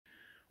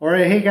All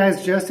right, hey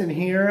guys, Justin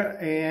here,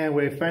 and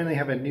we finally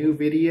have a new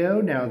video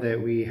now that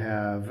we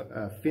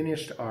have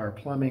finished our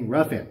plumbing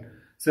rough-in.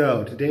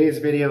 So today's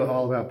video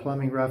all about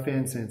plumbing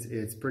rough-in since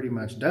it's pretty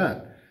much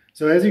done.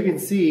 So as you can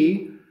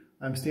see,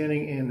 I'm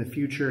standing in the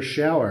future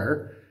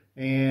shower,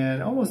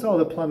 and almost all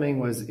the plumbing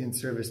was in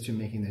service to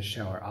making this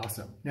shower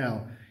awesome.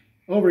 Now,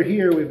 over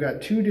here we've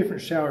got two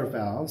different shower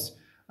valves.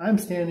 I'm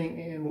standing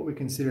in what we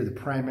consider the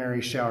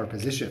primary shower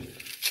position.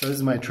 So this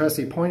is my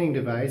trusty pointing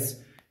device.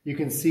 You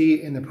can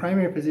see in the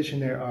primary position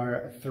there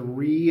are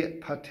 3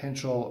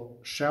 potential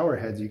shower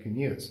heads you can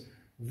use.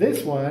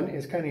 This one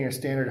is kind of your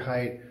standard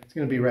height. It's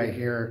going to be right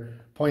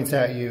here, points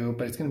at you,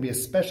 but it's going to be a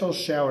special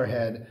shower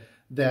head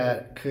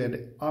that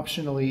could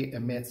optionally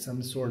emit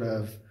some sort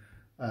of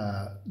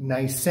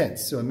nice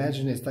scents. So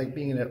imagine it's like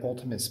being in an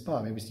ultimate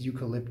spa. Maybe it's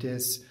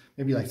eucalyptus,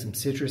 maybe like some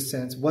citrus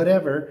scents,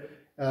 whatever.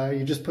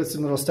 You just put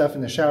some little stuff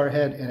in the shower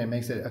head and it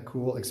makes it a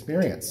cool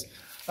experience.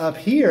 Up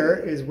here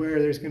is where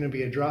there's going to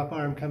be a drop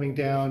arm coming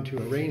down to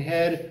a rain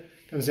head.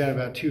 Comes down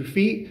about 2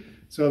 feet.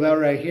 So about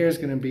right here is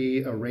going to be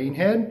a rain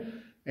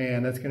head,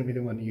 and that's going to be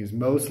the one to use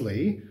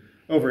mostly.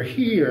 Over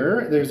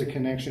here, there's a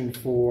connection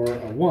for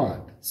a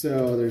wand.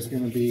 So there's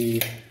going to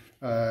be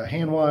a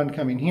hand wand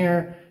coming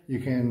here. You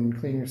can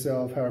clean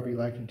yourself however you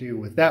like to do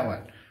with that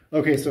one.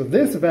 Okay, so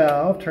this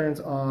valve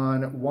turns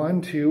on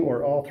 1, 2,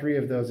 or all 3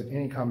 of those in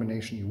any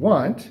combination you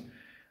want.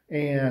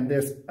 And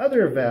this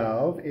other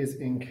valve is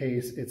in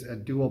case it's a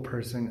dual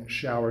person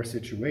shower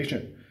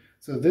situation.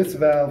 So this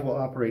valve will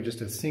operate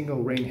just a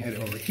single rain head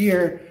over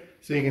here.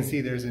 So you can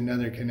see there's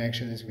another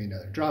connection, there's gonna be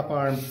another drop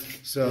arm.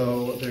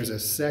 So there's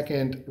a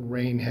second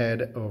rain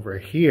head over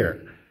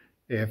here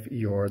if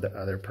you're the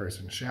other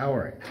person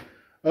showering.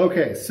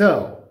 Okay,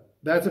 so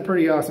that's a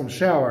pretty awesome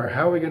shower.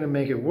 How are we gonna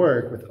make it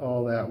work with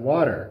all that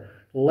water?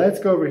 Let's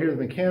go over here to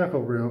the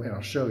mechanical room and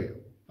I'll show you.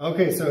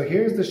 Okay, so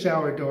here's the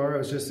shower door. I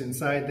was just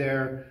inside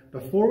there.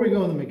 Before we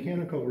go in the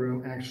mechanical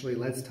room, actually,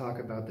 let's talk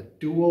about the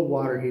dual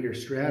water heater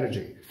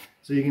strategy.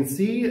 So you can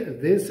see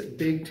this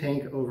big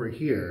tank over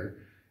here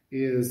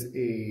is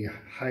a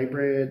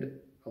hybrid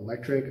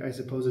electric, I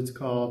suppose it's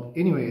called.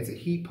 Anyway, it's a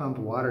heat pump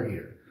water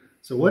heater.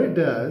 So what it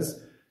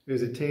does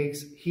is it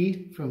takes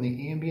heat from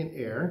the ambient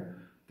air.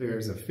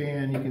 There's a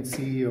fan you can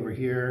see over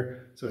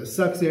here. So it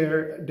sucks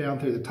air down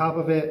through the top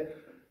of it,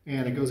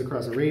 and it goes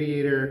across a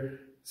radiator,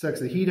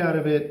 sucks the heat out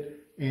of it,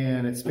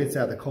 and it spits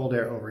out the cold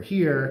air over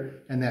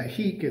here, and that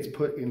heat gets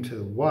put into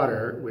the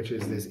water, which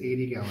is this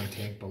 80-gallon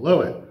tank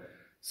below it.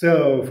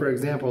 So, for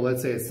example,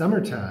 let's say it's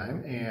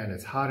summertime and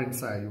it's hot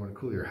inside, you want to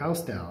cool your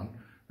house down.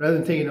 Rather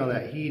than taking all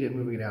that heat and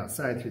moving it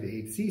outside through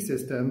the AC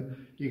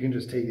system, you can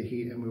just take the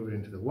heat and move it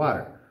into the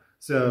water.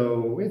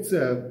 So it's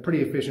a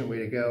pretty efficient way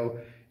to go.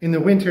 In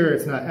the winter,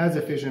 it's not as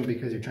efficient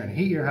because you're trying to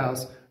heat your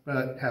house,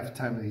 but half the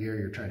time of the year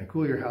you're trying to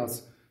cool your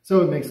house.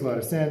 So it makes a lot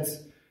of sense.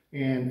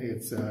 And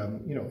it's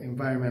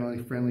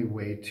environmentally friendly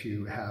way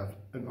to have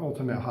an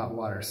ultimate hot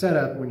water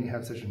setup when you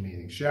have such an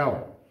amazing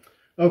shower.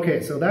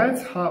 Okay, so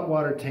that's hot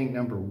water tank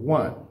number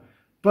 1.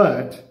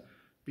 But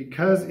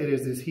because it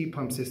is this heat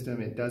pump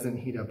system, it doesn't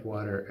heat up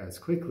water as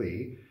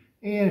quickly.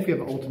 And if you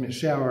have an ultimate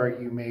shower,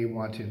 you may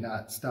want to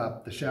not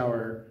stop the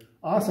shower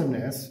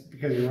awesomeness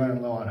because you're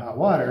running low on hot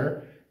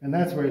water. And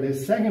that's where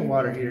this second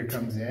water heater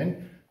comes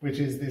in, which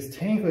is this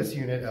tankless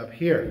unit up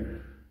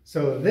here.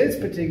 So this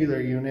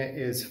particular unit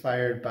is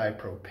fired by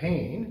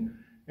propane,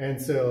 and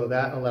so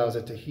that allows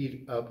it to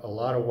heat up a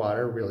lot of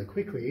water really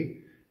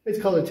quickly. It's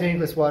called a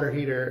tankless water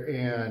heater,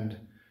 and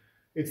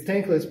it's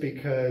tankless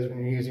because when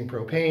you're using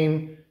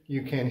propane,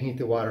 you can heat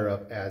the water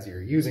up as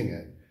you're using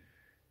it.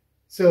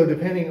 So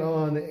depending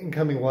on the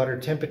incoming water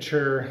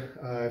temperature,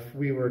 if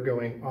we were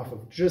going off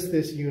of just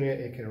this unit,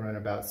 it can run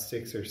about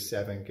 6 or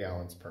 7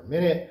 gallons per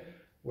minute,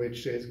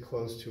 which is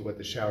close to what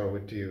the shower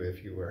would do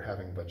if you were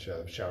having a bunch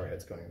of shower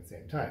heads going at the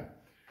same time.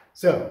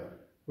 So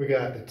we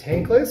got the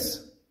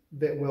tankless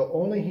that will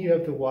only heat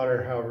up the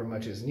water however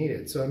much is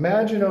needed. So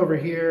imagine over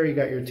here, you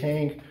got your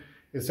tank,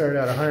 it started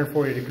at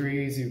 140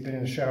 degrees, you've been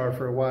in the shower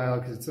for a while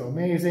because it's so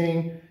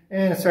amazing,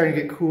 and it's starting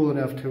to get cool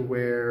enough to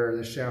where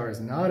the shower is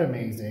not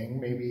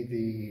amazing. Maybe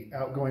the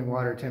outgoing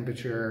water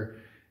temperature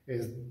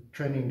is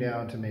trending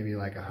down to maybe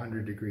like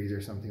 100 degrees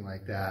or something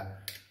like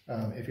that.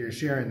 If you're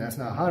sharing, that's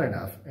not hot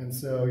enough, and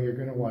so you're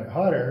going to want it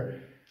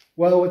hotter.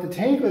 Well, what the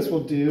tankless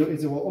will do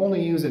is it will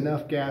only use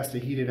enough gas to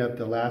heat it up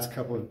the last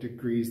couple of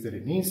degrees that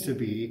it needs to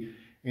be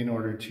in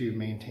order to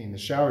maintain the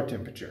shower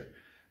temperature.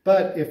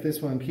 But if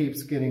this one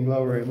keeps getting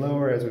lower and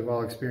lower, as we've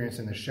all experienced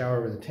in the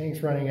shower where the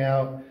tank's running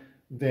out,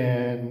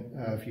 then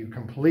if you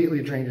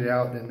completely drained it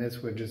out, then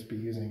this would just be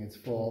using its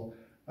full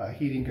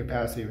heating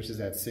capacity, which is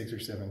at 6 or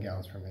 7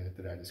 gallons per minute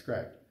that I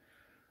described.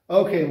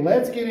 Okay,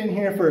 let's get in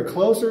here for a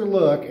closer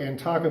look and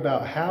talk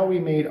about how we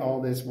made all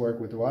this work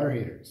with the water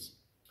heaters.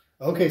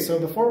 Okay, so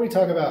before we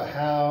talk about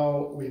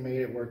how we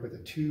made it work with the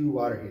 2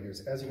 water heaters,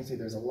 as you can see,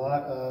 there's a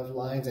lot of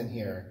lines in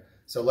here.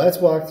 So let's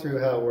walk through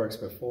how it works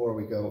before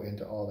we go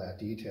into all that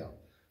detail.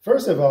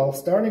 First of all,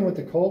 starting with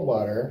the cold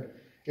water,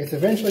 it's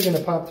eventually going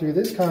to pop through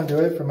this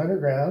conduit from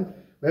underground.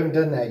 We haven't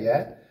done that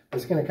yet.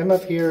 It's going to come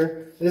up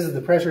here This is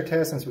the pressure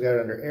test since we got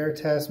it under air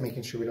test,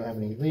 making sure we don't have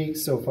any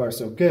leaks. So far,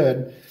 so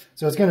good.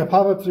 So it's going to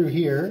pop up through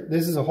here.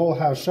 This is a whole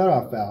house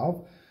shutoff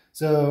valve.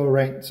 So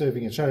if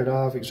you can shut it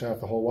off, you can shut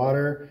off the whole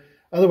water.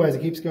 Otherwise,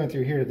 it keeps going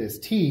through here to this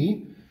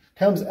T.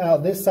 Comes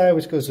out this side,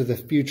 which goes to the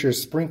future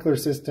sprinkler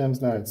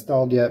systems, not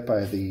installed yet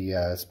by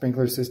the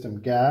sprinkler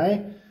system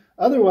guy.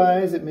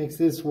 Otherwise, it makes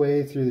this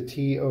way through the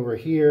T over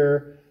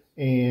here,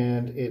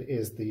 and it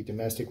is the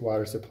domestic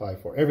water supply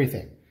for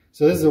everything.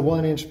 So this is a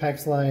 1-inch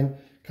PEX line,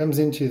 comes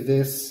into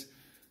this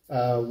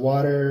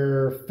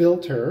water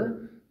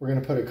filter. We're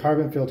going to put a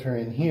carbon filter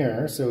in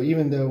here. So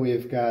even though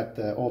we've got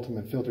the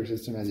ultimate filter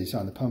system, as you saw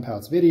in the pump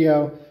house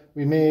video,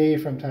 we may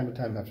from time to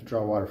time have to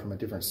draw water from a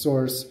different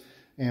source.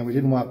 And we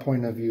didn't want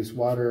point of use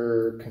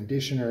water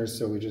conditioners,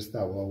 so we just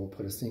thought, well, we'll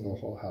put a single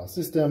whole house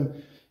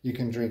system. You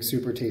can drink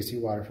super tasty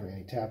water from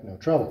any tap, no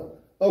trouble.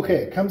 Okay,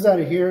 it comes out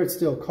of here, it's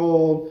still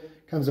cold,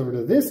 comes over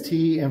to this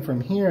T, and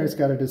from here it's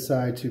got to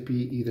decide to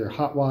be either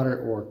hot water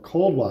or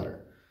cold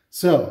water.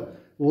 So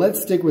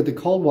let's stick with the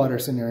cold water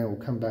scenario,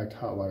 we'll come back to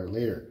hot water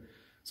later.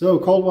 So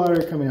cold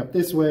water coming up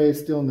this way,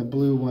 still in the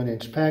blue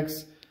 1-inch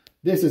PEX.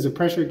 This is a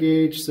pressure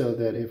gauge so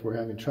that if we're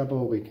having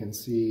trouble, we can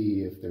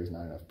see if there's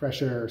not enough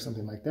pressure or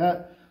something like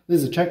that.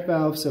 This is a check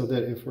valve so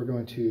that if we're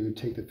going to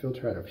take the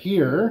filter out of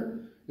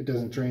here, it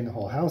doesn't drain the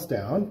whole house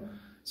down.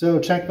 So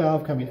check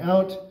valve coming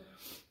out.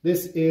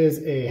 This is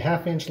a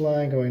 1/2-inch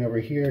line going over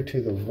here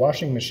to the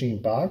washing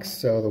machine box.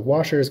 So the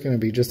washer is going to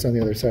be just on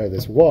the other side of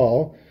this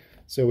wall.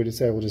 So we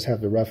decided we'll just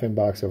have the rough-in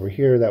box over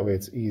here. That way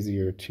it's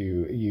easier to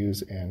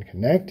use and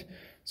connect.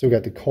 So we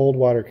got the cold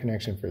water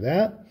connection for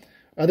that.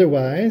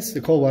 Otherwise, the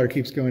cold water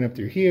keeps going up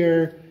through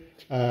here.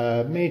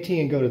 May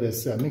T and go to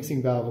this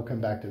mixing valve. We'll come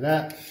back to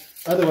that.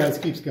 Otherwise,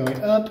 it keeps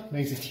going up,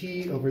 makes a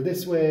T over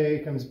this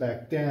way, comes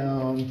back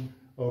down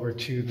over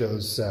to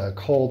those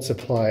cold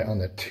supply on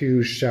the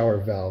 2 shower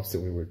valves that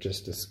we were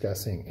just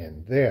discussing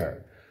in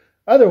there.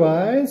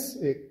 Otherwise,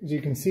 as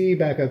you can see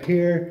back up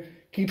here,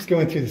 keeps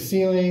going through the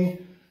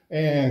ceiling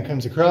and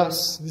comes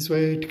across this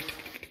way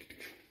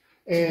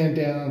and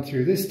down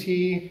through this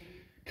T.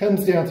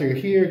 Comes down through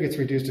here, gets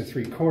reduced to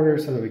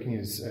 3/4 so that we can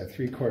use a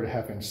 3/4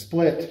 1/2-inch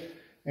split.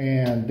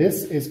 And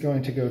this is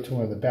going to go to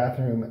one of the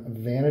bathroom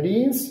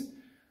vanities.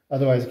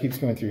 Otherwise, it keeps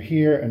going through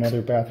here,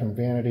 another bathroom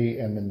vanity,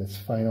 and then this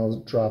final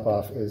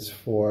drop-off is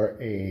for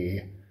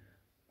a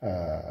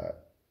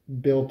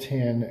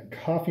built-in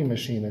coffee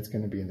machine that's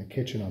going to be in the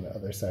kitchen on the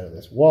other side of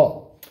this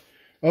wall.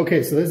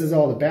 Okay, so this is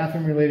all the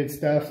bathroom-related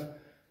stuff.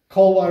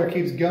 Cold water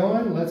keeps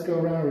going. Let's go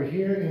around over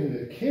here into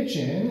the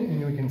kitchen,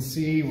 and we can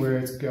see where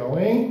it's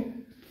going.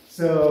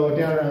 So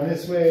down around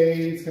this way,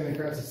 it's coming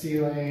across the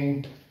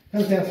ceiling,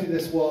 comes down through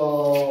this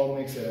wall,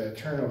 makes a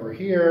turn over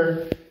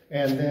here,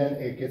 and then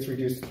it gets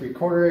reduced to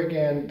 3/4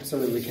 again so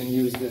that we can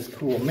use this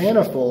cool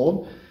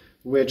manifold,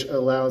 which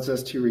allows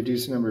us to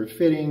reduce the number of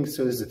fittings.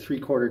 So this is a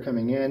 3/4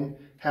 coming in,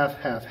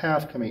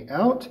 1/2 coming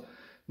out.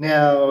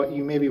 Now,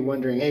 you may be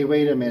wondering, hey,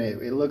 wait a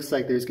minute, it looks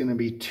like there's gonna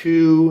be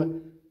 2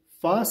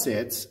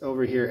 faucets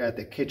over here at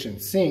the kitchen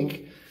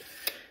sink.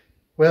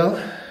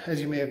 Well,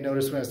 as you may have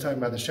noticed when I was talking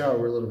about the shower,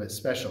 we're a little bit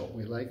special.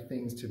 We like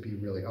things to be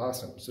really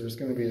awesome. So there's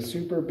going to be a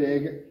super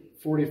big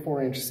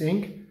 44-inch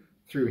sink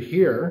through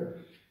here.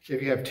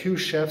 If you have 2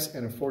 chefs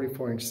and a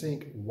 44-inch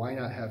sink, why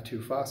not have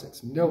 2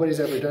 faucets? Nobody's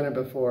ever done it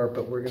before,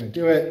 but we're going to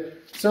do it.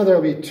 So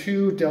there'll be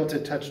 2 Delta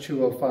Touch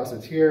 2.0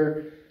 faucets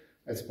here.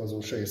 I suppose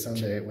we'll show you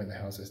someday when the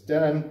house is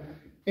done.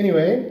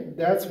 Anyway,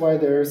 that's why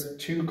there's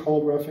 2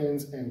 cold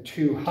rough-ins and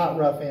 2 hot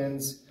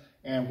rough-ins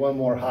and 1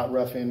 more hot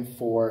rough-in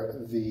for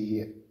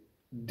the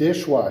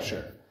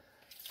dishwasher.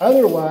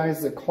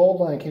 Otherwise, the cold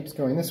line keeps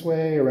going this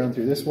way, around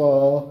through this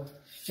wall,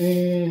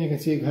 and you can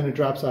see it kind of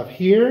drops off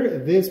here.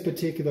 This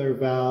particular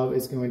valve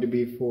is going to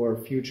be for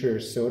future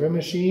soda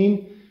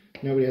machine.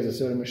 Nobody has a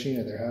soda machine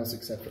at their house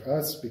except for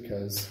us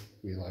because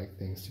we like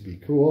things to be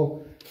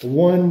cool.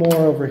 1 more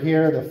over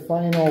here. The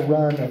final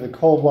run of the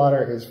cold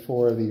water is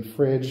for the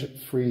fridge,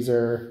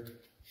 freezer,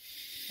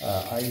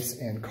 ice,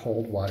 and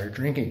cold water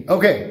drinking.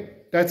 Okay.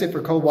 That's it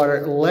for cold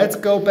water. Let's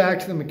go back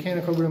to the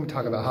mechanical room and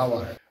talk about hot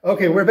water.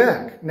 Okay, we're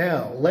back.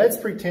 Now, let's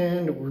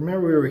pretend,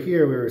 remember we were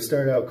here, we were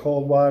started out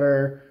cold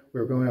water, we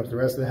were going up the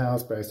rest of the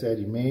house, but I said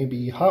you may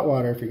be hot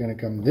water if you're gonna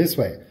come this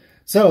way.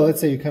 So let's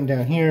say you come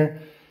down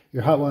here,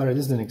 your hot water,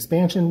 this is an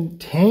expansion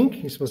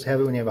tank. You're supposed to have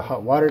it when you have a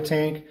hot water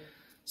tank.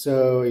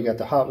 So you got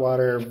the hot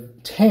water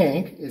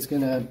tank. It's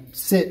gonna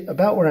sit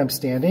about where I'm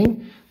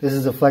standing. This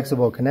is a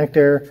flexible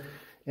connector,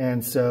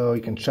 and so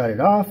you can shut it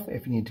off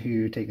if you need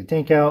to take the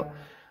tank out.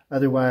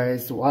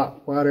 Otherwise, the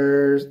hot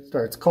water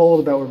starts cold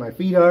about where my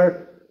feet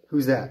are.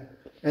 Who's that?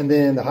 And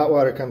then the hot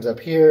water comes up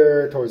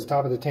here towards the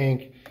top of the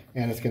tank,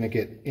 and it's going to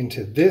get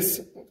into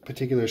this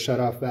particular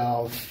shutoff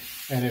valve,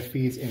 and it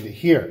feeds into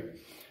here.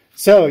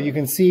 So you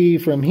can see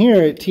from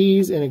here it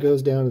tees and it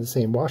goes down to the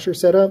same washer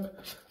setup.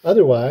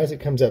 Otherwise, it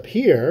comes up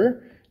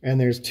here, and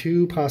there's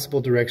 2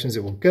 possible directions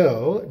it will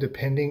go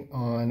depending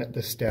on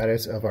the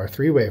status of our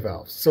 3-way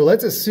valves. So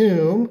let's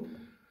assume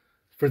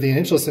for the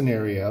initial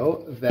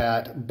scenario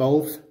that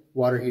both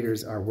water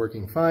heaters are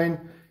working fine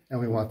and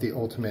we want the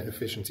ultimate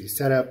efficiency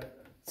setup,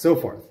 so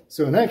forth.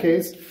 So in that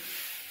case,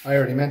 I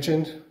already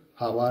mentioned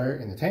hot water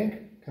in the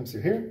tank comes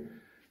through here.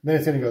 Then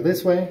it's going to go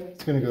this way.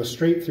 It's going to go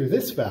straight through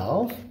this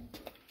valve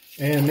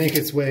and make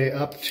its way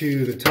up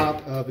to the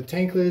top of the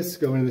tankless,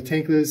 go into the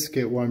tankless,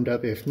 get warmed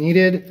up if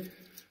needed.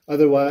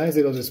 Otherwise,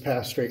 it'll just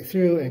pass straight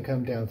through and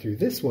come down through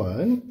this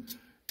one.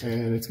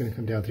 And it's going to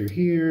come down through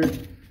here.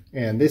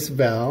 And this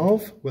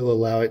valve will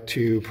allow it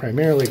to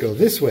primarily go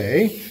this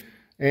way.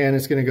 And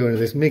it's going to go into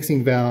this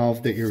mixing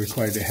valve that you're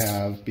required to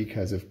have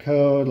because of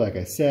code, like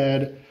I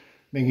said,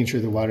 making sure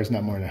the water's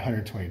not more than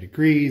 120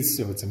 degrees.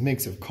 So it's a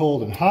mix of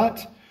cold and hot,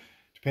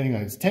 depending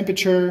on its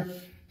temperature.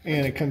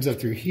 And it comes up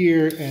through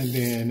here, and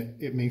then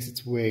it makes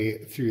its way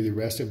through the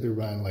rest of the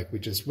run like we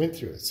just went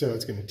through it. So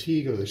it's going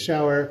to go to the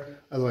shower,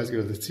 otherwise go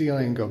to the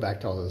ceiling, go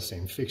back to all those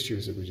same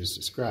fixtures that we just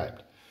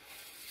described.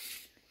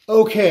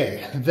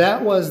 Okay,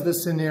 that was the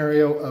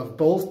scenario of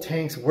both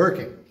tanks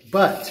working.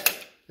 But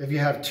if you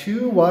have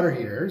two water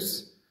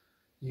heaters,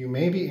 you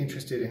may be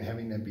interested in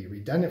having them be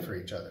redundant for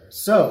each other.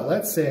 So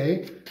let's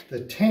say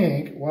the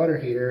tank water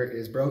heater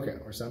is broken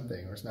or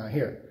something, or it's not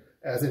here,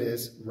 as it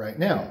is right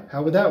now.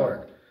 How would that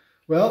work?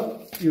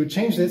 Well, you would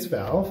change this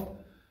valve,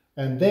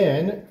 and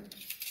then,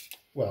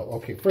 well,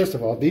 okay, first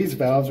of all, these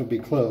valves would be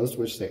closed,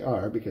 which they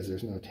are because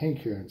there's no tank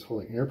here and it's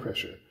holding air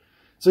pressure.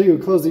 So you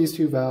would close these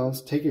two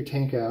valves, take your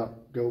tank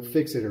out, go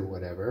fix it or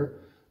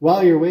whatever.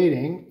 While you're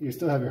waiting, you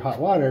still have your hot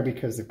water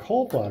because the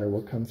cold water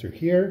will come through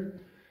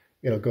here.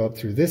 It'll go up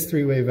through this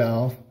three-way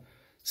valve,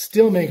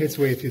 still make its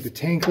way through the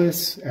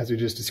tankless, as we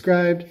just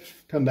described,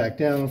 come back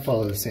down,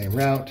 follow the same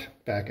route,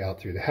 back out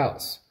through the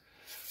house.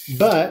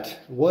 But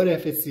what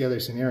if it's the other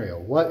scenario?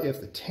 What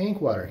if the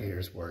tank water heater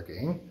is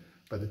working,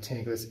 but the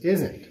tankless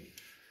isn't?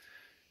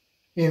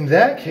 In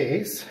that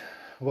case,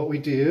 what we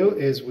do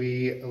is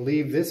we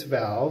leave this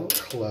valve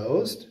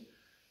closed.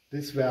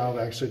 This valve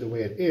actually the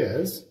way it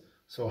is,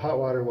 so hot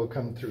water will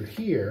come through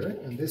here,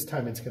 and this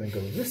time it's going to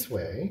go this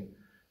way,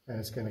 and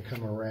it's going to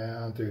come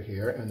around through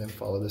here and then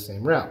follow the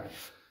same route.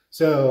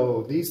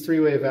 So these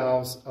three-way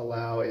valves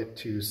allow it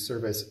to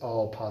service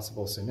all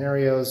possible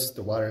scenarios.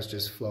 The water is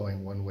just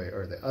flowing one way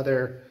or the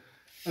other.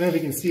 I don't know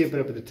if you can see it, but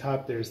up at the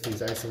top there's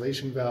these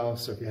isolation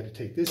valves. So if you had to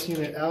take this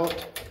unit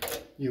out,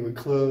 you would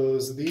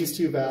close these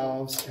two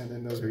valves, and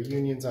then those are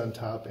unions on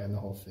top, and the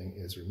whole thing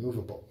is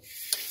removable.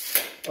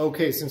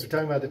 Okay, since we're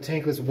talking about the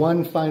tankless,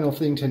 one final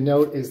thing to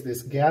note is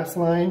this gas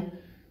line.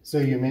 So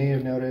you may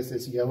have noticed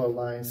this yellow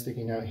line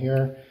sticking out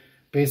here.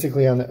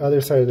 Basically on the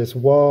other side of this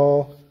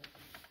wall,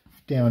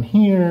 down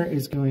here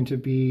is going to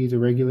be the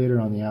regulator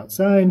on the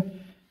outside.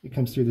 It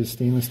comes through this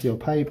stainless steel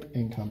pipe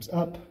and comes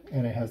up,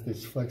 and it has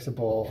this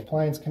flexible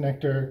appliance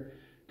connector,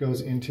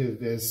 goes into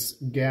this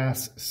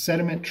gas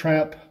sediment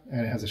trap,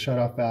 and it has a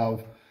shutoff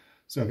valve.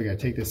 So if you got to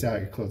take this out,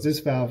 you close this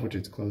valve, which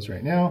is closed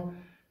right now,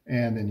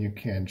 and then you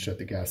can shut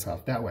the gas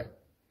off that way.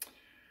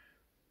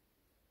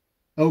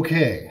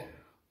 Okay,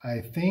 I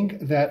think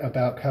that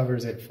about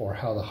covers it for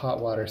how the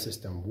hot water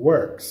system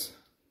works.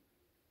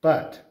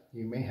 But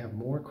you may have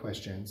more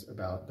questions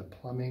about the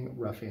plumbing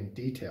rough-in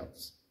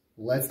details.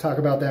 Let's talk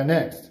about that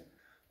next.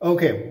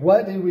 Okay,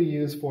 what did we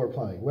use for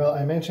plumbing? Well,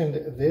 I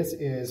mentioned this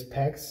is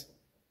PEX.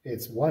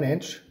 It's 1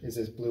 inch, is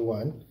this blue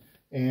one.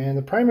 And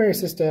the primary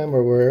system,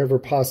 or wherever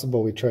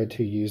possible, we tried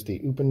to use the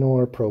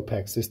Uponor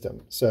Propex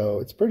system. So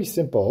it's pretty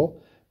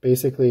simple.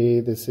 Basically,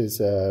 this is,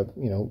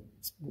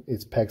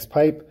 it's PEX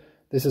pipe.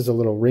 This is a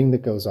little ring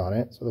that goes on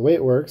it. So the way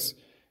it works is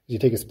you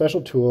take a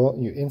special tool,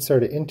 you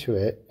insert it into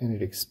it, and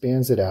it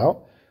expands it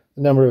out.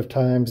 The number of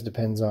times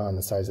depends on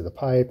the size of the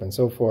pipe and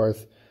so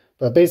forth.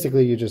 But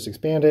basically, you just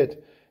expand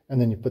it,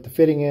 and then you put the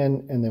fitting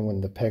in, and then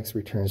when the PEX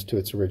returns to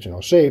its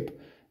original shape,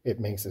 it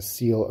makes a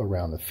seal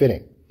around the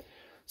fitting.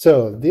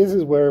 So this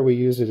is where we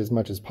use it as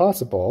much as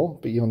possible,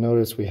 but you'll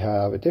notice we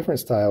have a different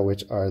style,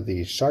 which are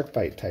the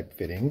Sharkbite type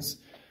fittings.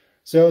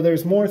 So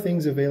there's more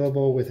things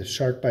available with a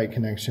Sharkbite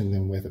connection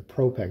than with a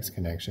Propex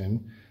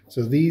connection.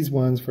 So these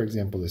ones, for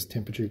example, this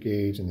temperature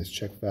gauge and this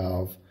check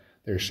valve,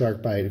 they're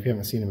Sharkbite. If you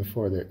haven't seen them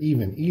before, they're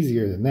even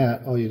easier than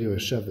that. All you do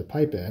is shove the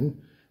pipe in,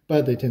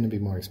 but they tend to be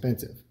more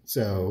expensive.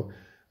 So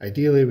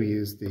ideally we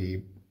use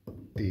the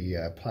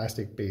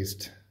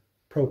plastic-based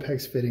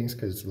Propex fittings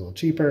because it's a little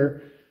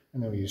cheaper,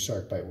 and then we use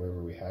Sharkbite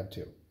wherever we had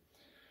to.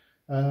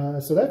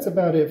 So that's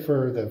about it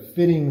for the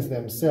fittings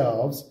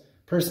themselves.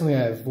 Personally,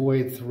 I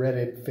avoid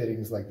threaded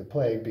fittings like the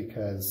plague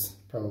because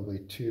probably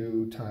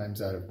 2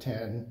 times out of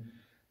 10,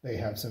 they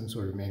have some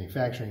sort of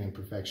manufacturing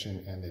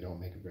imperfection and they don't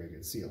make a very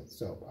good seal.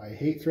 So I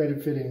hate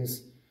threaded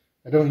fittings.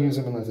 I don't use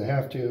them unless I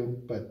have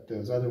to, but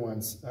those other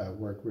ones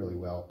work really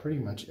well pretty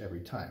much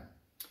every time.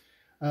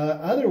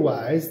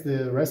 Otherwise,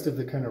 the rest of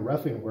the kind of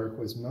roughing work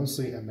was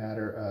mostly a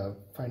matter of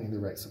finding the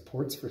right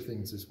supports for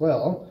things as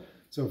well.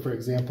 So for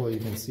example, you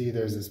can see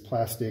there's this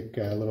plastic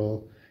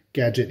little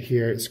gadget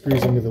here. It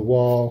screws into the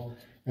wall,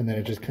 and then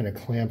it just kind of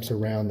clamps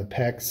around the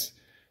PEX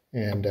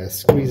and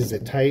squeezes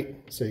it tight.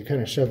 So you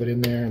kind of shove it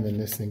in there, and then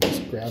this thing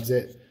just grabs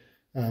it.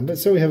 But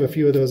so we have a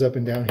few of those up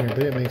and down here,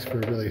 but it makes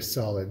for a really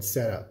solid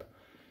setup.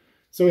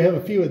 So we have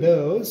a few of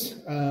those.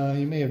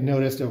 You may have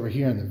noticed over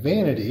here in the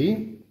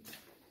vanity,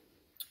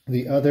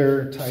 the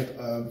other type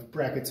of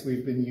brackets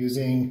we've been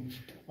using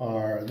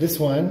are this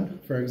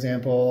one, for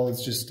example.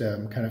 It's just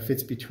kind of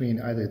fits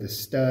between either the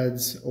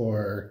studs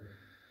or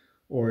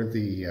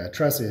the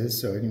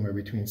trusses, so anywhere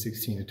between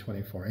 16 to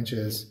 24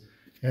 inches.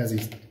 It has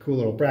these cool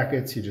little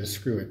brackets. You just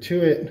screw it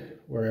to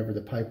it wherever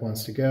the pipe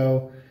wants to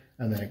go,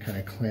 and then it kind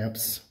of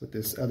clamps with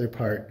this other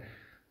part,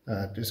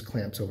 just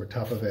clamps over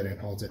top of it and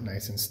holds it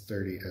nice and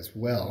sturdy as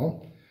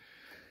well.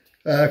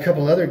 A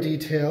couple other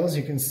details.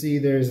 You can see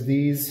there's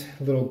these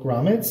little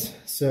grommets.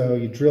 So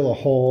you drill a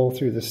hole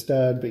through the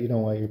stud, but you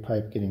don't want your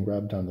pipe getting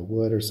rubbed on the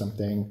wood or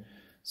something.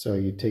 So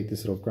you take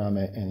this little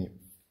grommet and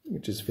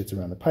it just fits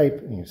around the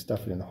pipe, and you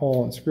stuff it in the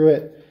hole and screw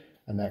it,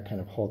 and that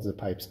kind of holds the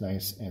pipes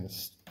nice and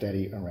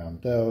steady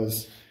around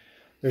those.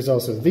 There's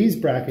also these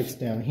brackets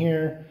down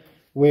here,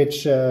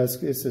 which is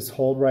this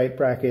hold right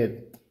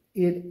bracket.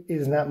 It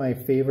is not my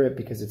favorite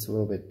because it's a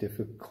little bit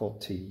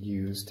difficult to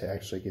use to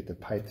actually get the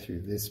pipe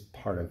through this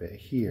part of it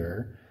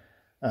here.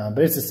 But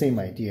it's the same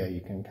idea.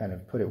 You can kind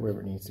of put it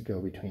wherever it needs to go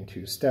between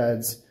two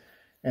studs,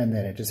 and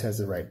then it just has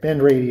the right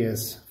bend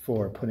radius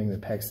for putting the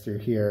PEX through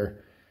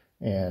here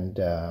and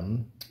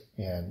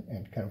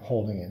kind of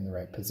holding it in the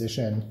right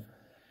position.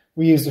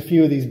 We used a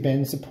few of these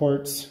bend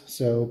supports,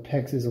 so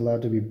PEX is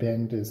allowed to be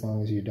bent as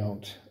long as you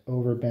don't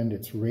overbend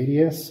its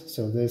radius.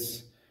 So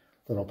this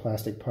little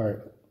plastic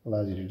part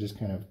allows you to just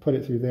kind of put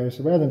it through there.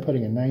 So rather than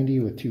putting a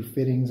 90 with two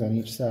fittings on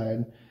each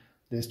side,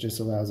 this just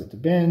allows it to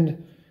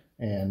bend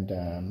and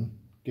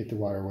get the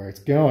water where it's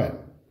going.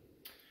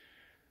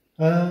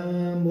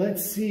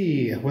 Let's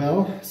see.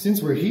 Well,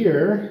 since we're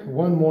here,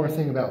 one more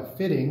thing about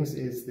fittings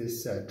is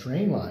this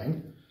drain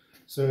line.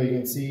 So you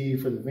can see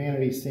for the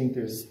vanity sink,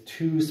 there's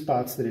two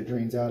spots that it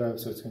drains out of,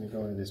 so it's going to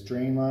go into this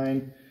drain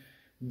line.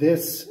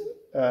 This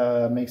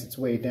makes its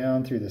way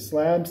down through the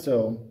slab.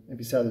 So if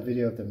you saw the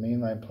video of the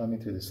mainline plumbing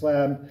through the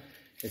slab,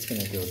 it's going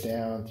to go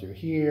down through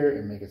here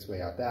and make its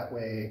way out that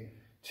way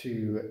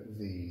to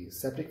the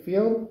septic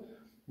field.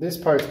 This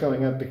part's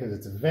going up because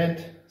it's a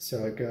vent,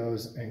 so it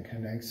goes and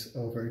connects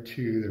over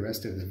to the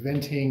rest of the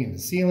venting in the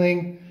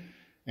ceiling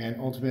and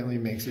ultimately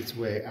makes its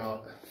way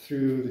out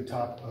through the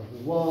top of the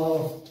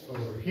wall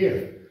over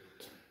here.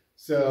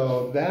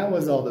 So that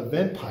was all the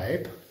vent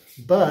pipe.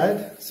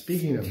 But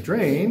speaking of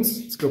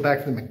drains, let's go back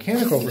to the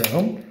mechanical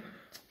room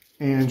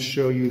and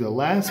show you the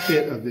last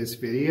bit of this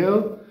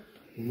video.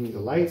 Move the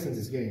light since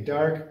it's getting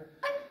dark.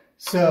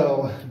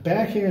 So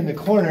back here in the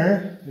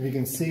corner, if you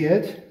can see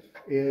it,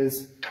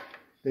 is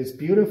this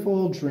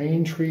beautiful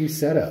drain tree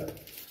setup.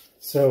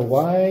 So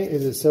why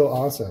is it so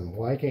awesome?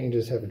 Why can't you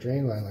just have a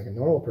drain line like a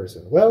normal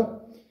person?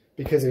 Well,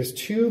 because there's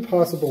two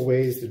possible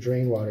ways the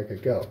drain water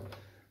could go.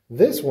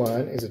 This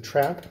one is a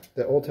trap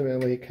that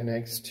ultimately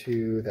connects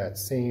to that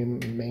same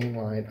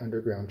mainline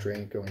underground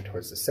drain going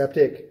towards the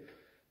septic.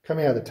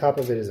 Coming out the top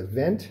of it is a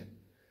vent.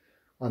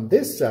 On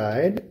this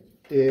side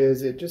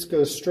is it just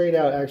goes straight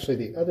out actually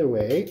the other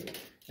way,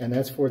 and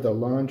that's for the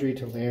laundry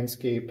to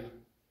landscape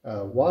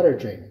water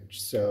drainage.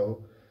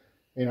 So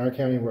in our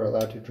county, we're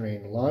allowed to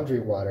drain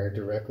laundry water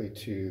directly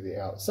to the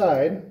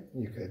outside.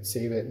 You could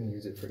save it and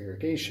use it for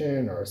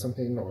irrigation or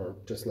something, or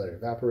just let it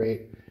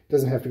evaporate. It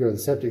doesn't have to go to the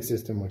septic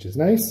system, which is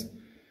nice.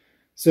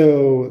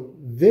 So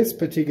this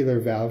particular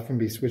valve can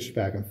be switched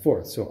back and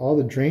forth. So all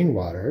the drain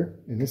water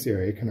in this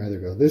area can either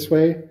go this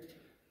way,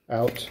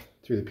 out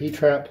through the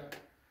P-trap,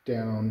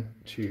 down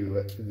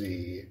to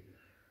the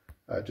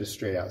just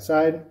straight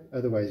outside.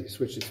 Otherwise, you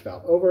switch this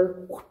valve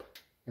over,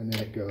 and then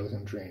it goes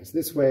and drains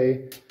this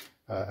way,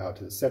 out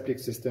to the septic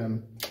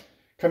system.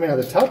 Coming out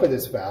the top of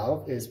this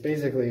valve is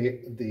basically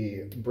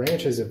the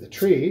branches of the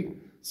tree.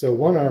 So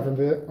one arm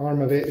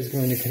of it is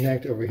going to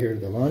connect over here to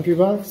the laundry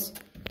box,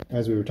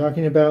 as we were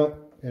talking about,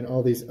 and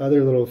all these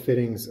other little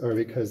fittings are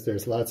because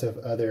there's lots of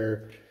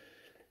other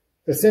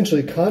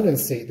essentially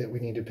condensate that we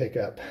need to pick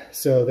up.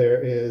 So there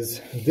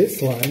is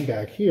this line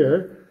back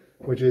here,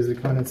 which is the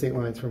condensate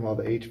lines from all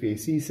the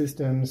HVAC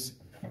systems.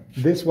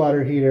 This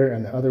water heater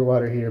and the other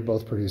water heater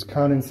both produce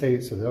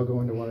condensate, so they'll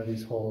go into one of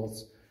these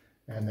holes.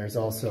 And there's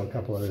also a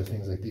couple other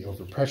things like the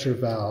overpressure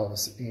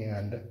valves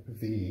and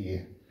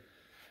the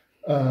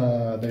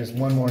there's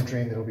one more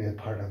drain that will be a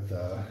part of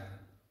the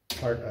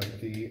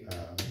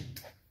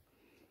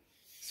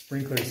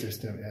sprinkler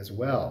system as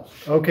well.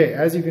 Okay,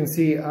 as you can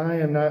see,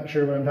 I am not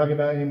sure what I'm talking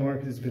about anymore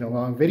because it's been a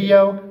long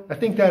video. I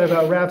think that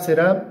about wraps it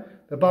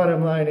up. The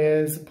bottom line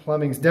is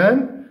plumbing's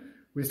done.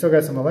 We still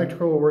got some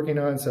electrical we're working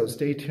on, so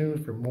stay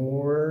tuned for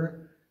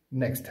more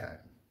next time.